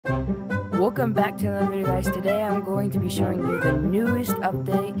Welcome back to another video, guys. Today I'm going to be showing you the newest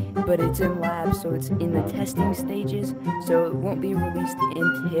update, but it's in lab, so it's in the testing stages, so it won't be released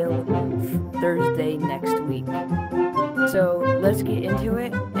until Thursday next week. So let's get into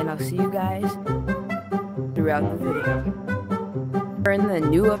it, and I'll see you guys throughout the video. We're in the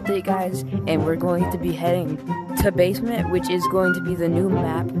new update, guys, and we're going to be heading to Basement, which is going to be the new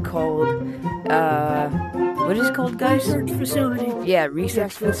map called, what is it called, guys? Research facility. Yeah,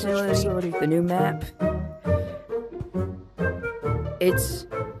 research facility. The new map. It's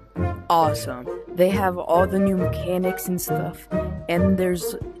awesome. They have all the new mechanics and stuff, and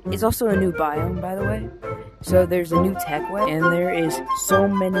it's also a new biome, by the way. So there's a new tech web, and there is so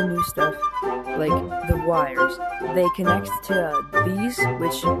many new stuff, like the wires. They connect to these,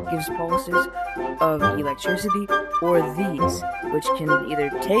 which gives pulses of electricity, or these, which can either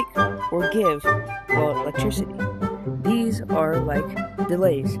take or give electricity. These are like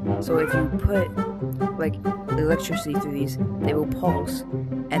delays. So if you put like electricity through these, they will pulse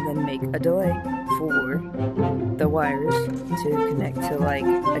and then make a delay for the wires to connect to like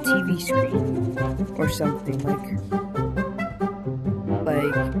a TV screen or something like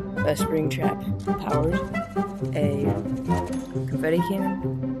a spring trap powered, a confetti cannon,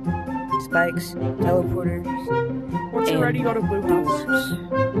 spikes, teleporters, Once you're ready, go to Blue House.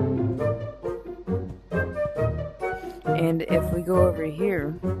 And if we go over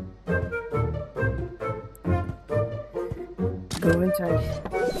here, go inside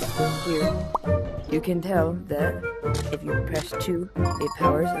here, you can tell that if you press 2, it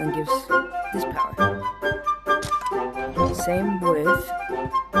powers and gives this power. Same with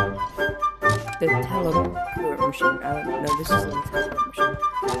the teleport machine. No, this is the teleport machine.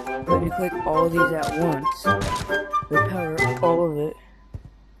 But if you click all of these at once, we power all of it,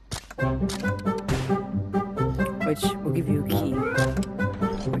 which will give you a key,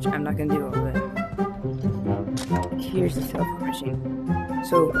 which I'm not gonna do all of that. Here's the teleport machine.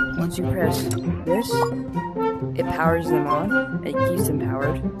 So once you press this, it powers them on, and it keeps them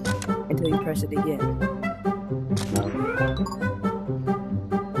powered until you press it again.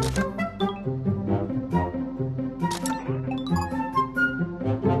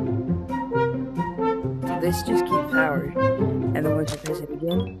 So this just keeps powered, and then once you press it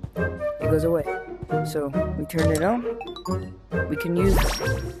again, it goes away. So we turn it on, we can use it.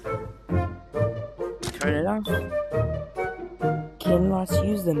 Turn it off. Cannot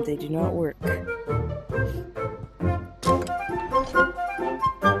use them, they do not work.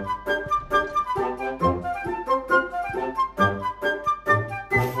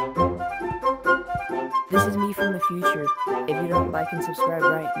 This is me from the future. If you don't like and subscribe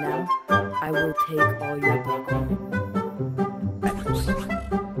right now, I will take all your Pokemon.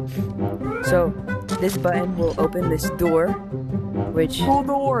 So, this button will open this door, which... Full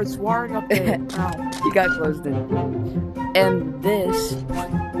doors, wiring up there. You got closed in. And this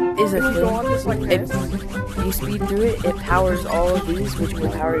is a If you go on this like this, if you speed through it, it powers all of these, which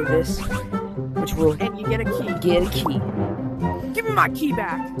will power this, which will and you get a key. get a key. Give me my key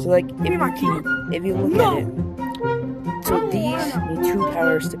back. So like, Give me my key. if you look at it, so these need 2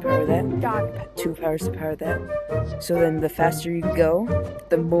 powers to power that, Got it. 2 powers to power that. So then the faster you go,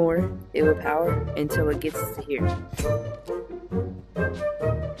 the more it will power until it gets to here.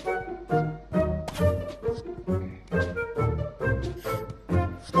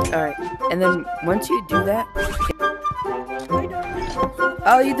 Alright, and then once you do that...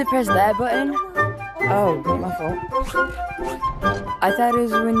 Oh, you had to press that button? Oh, my fault. I thought it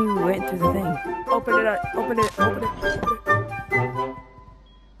was when you went through the thing. Open it up. Open it. Open it. Open it.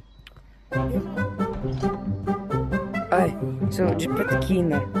 Alright, so just put the key in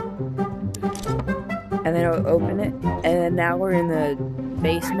there. And then it'll open it. And then now we're in the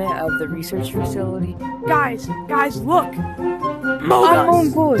basement of the research facility. Guys, look.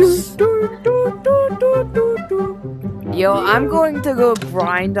 Among Us. Yo, I'm going to go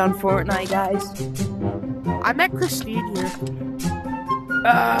grind on Fortnite, guys. I met Christine here.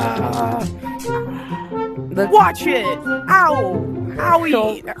 Watch it. Ow.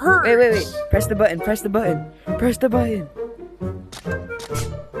 Owie. It hurts. Wait. Press the button. Press the button.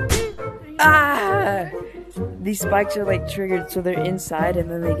 Ah! These spikes are like triggered, so they're inside and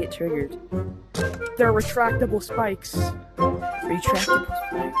then they get triggered. They're retractable spikes. Retractable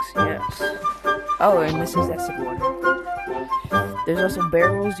spikes, yes. Oh, and this is acid water. There's also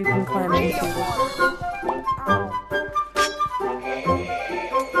barrels you can climb into.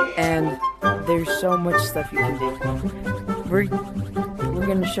 And there's so much stuff you can do. We're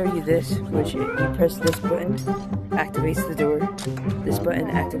gonna show you this, which you press this button, activates the door. This button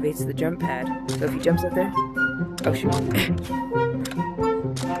activates the jump pad. So if he jumps up there, oh shoot.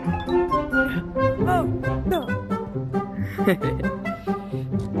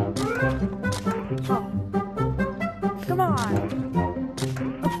 Come on.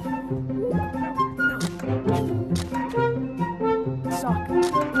 Suck.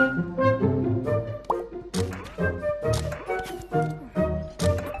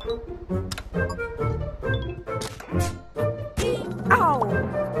 Ow!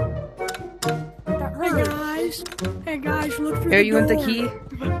 That hurt. Hey guys, look through Here, the you want the door. key?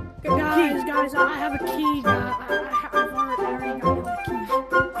 Guys, I have a key. I've already got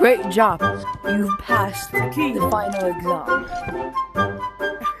the key. Great job. You've passed the key. final exam.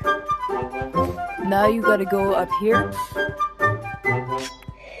 Now you gotta go up here.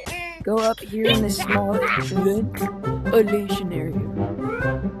 Go up here in this small ventilation area.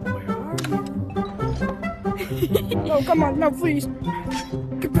 No, come on, no, please.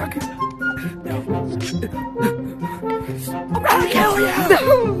 Get back here. I'm gonna kill you.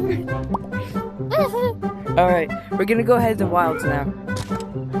 Alright, we're gonna go head to Wilds now.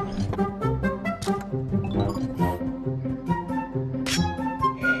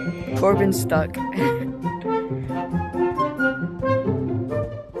 Corbin's stuck.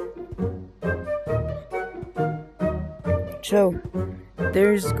 So,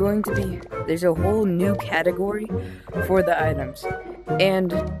 there's a whole new category for the items.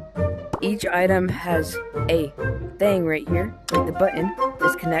 And each item has a thing right here, like the button.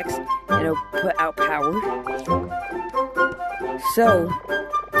 This connects and it'll put out power. So,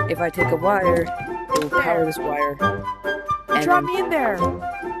 if I take a wire, it will power this wire. Drop me in there.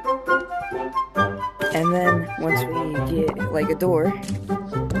 And then once we get like a door,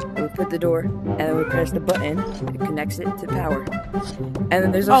 we put the door, and then we press the button. It connects it to power. And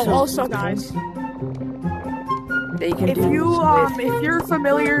then there's also guys, that you can if you're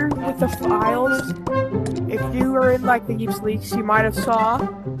familiar with the files, if you were in like the yeeps leaks, you might have saw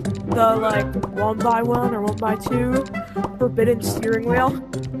the like 1x1 or 1x2 forbidden steering wheel.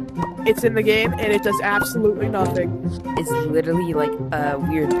 It's in the game and it does absolutely nothing. It's literally like a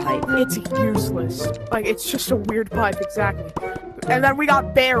weird pipe. It's useless. Like it's just a weird pipe, exactly. And then we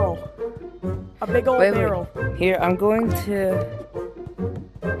got barrel. A big old barrel. Wait. Here, I'm going to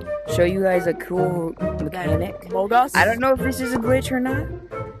show you guys a cool mechanic. Mogus? I don't know if this is a glitch or not.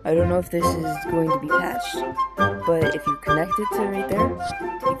 I don't know if this is going to be patched. But if you connect it to right there,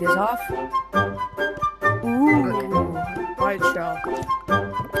 take this off. Ooh. Light show.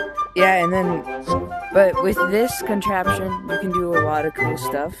 Yeah, and then, but with this contraption, you can do a lot of cool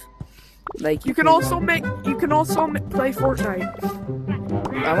stuff. Like you can also play Fortnite.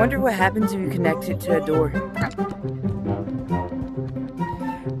 I wonder what happens if you connect it to a door.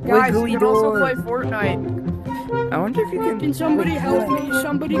 Guys, Wiggly you can also play Fortnite. I wonder if you can. Can somebody help me?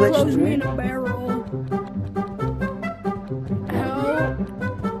 Somebody close me in a barrel. Help!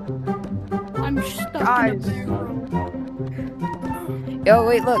 I'm stuck in a barrel. Oh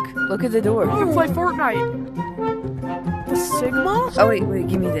wait, look at the door. You can play Fortnite. The Sigma? Oh wait,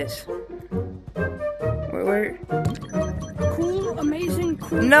 give me this. Where? Cool, amazing,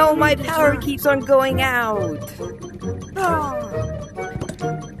 cool. No, my power keeps on going out. Ah.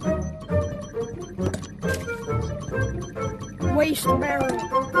 Waste barrel.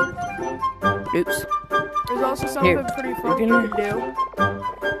 Oops. There's also something pretty fun you can do.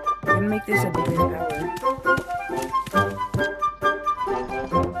 I'm gonna make this a bigger power.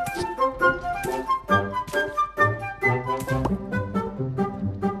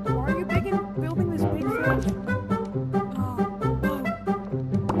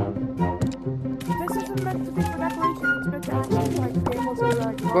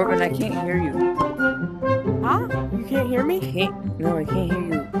 Corbin, I can't hear you. Huh? You can't hear me? No, I can't hear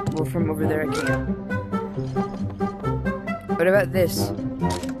you. Well, from over there, I can. What about this?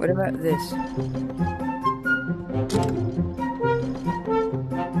 What about this?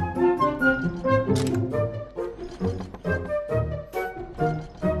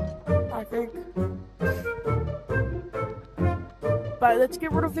 I think. But let's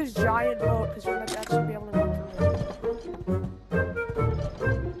get rid of this giant boat because we're not actually be able to run through it.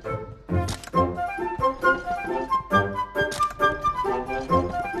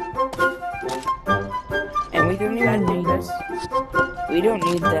 And we don't even need this. We don't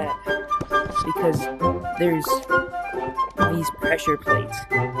need that because there's these pressure plates.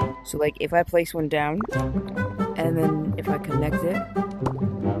 So like if I place one down and then if I connect it,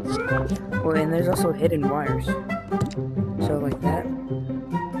 well, and there's also hidden wires. So like that.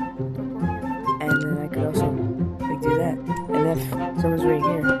 And then I could also like do that. And if someone's right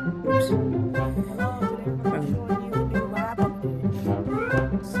here, oops.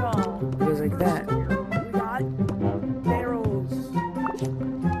 It goes like that. We got barrels.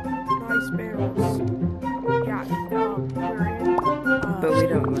 Nice barrels. Yeah, we're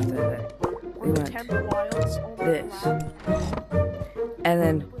this. And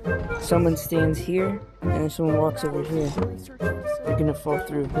then someone stands here, and then someone walks over here. They're gonna fall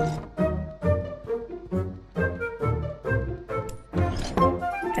through.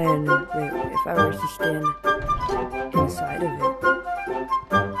 And wait, if I were to stand inside of it.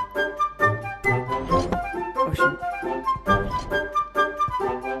 Oh shoot.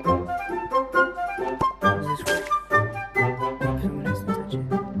 Does this work? Someone has to touch it.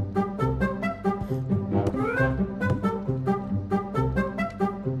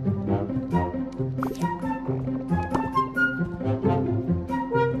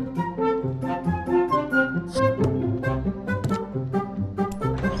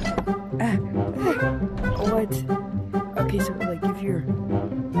 What? Okay, so like if you're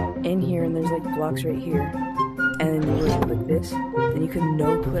in here and there's like blocks right here, and then you were to click this, then you could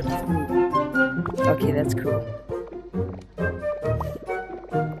no clip through. Okay, that's cool.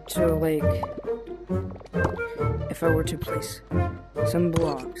 So like, if I were to place some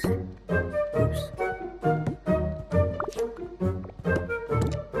blocks, oops,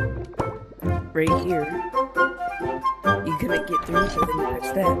 right here, you couldn't get through, so then you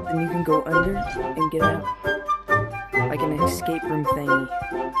press that, then you can go under and get out. Like an escape room thingy.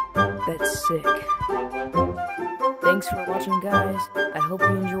 That's sick. Thanks for watching, guys. I hope you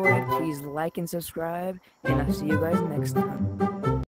enjoyed. Please like and subscribe, and I'll see you guys next time.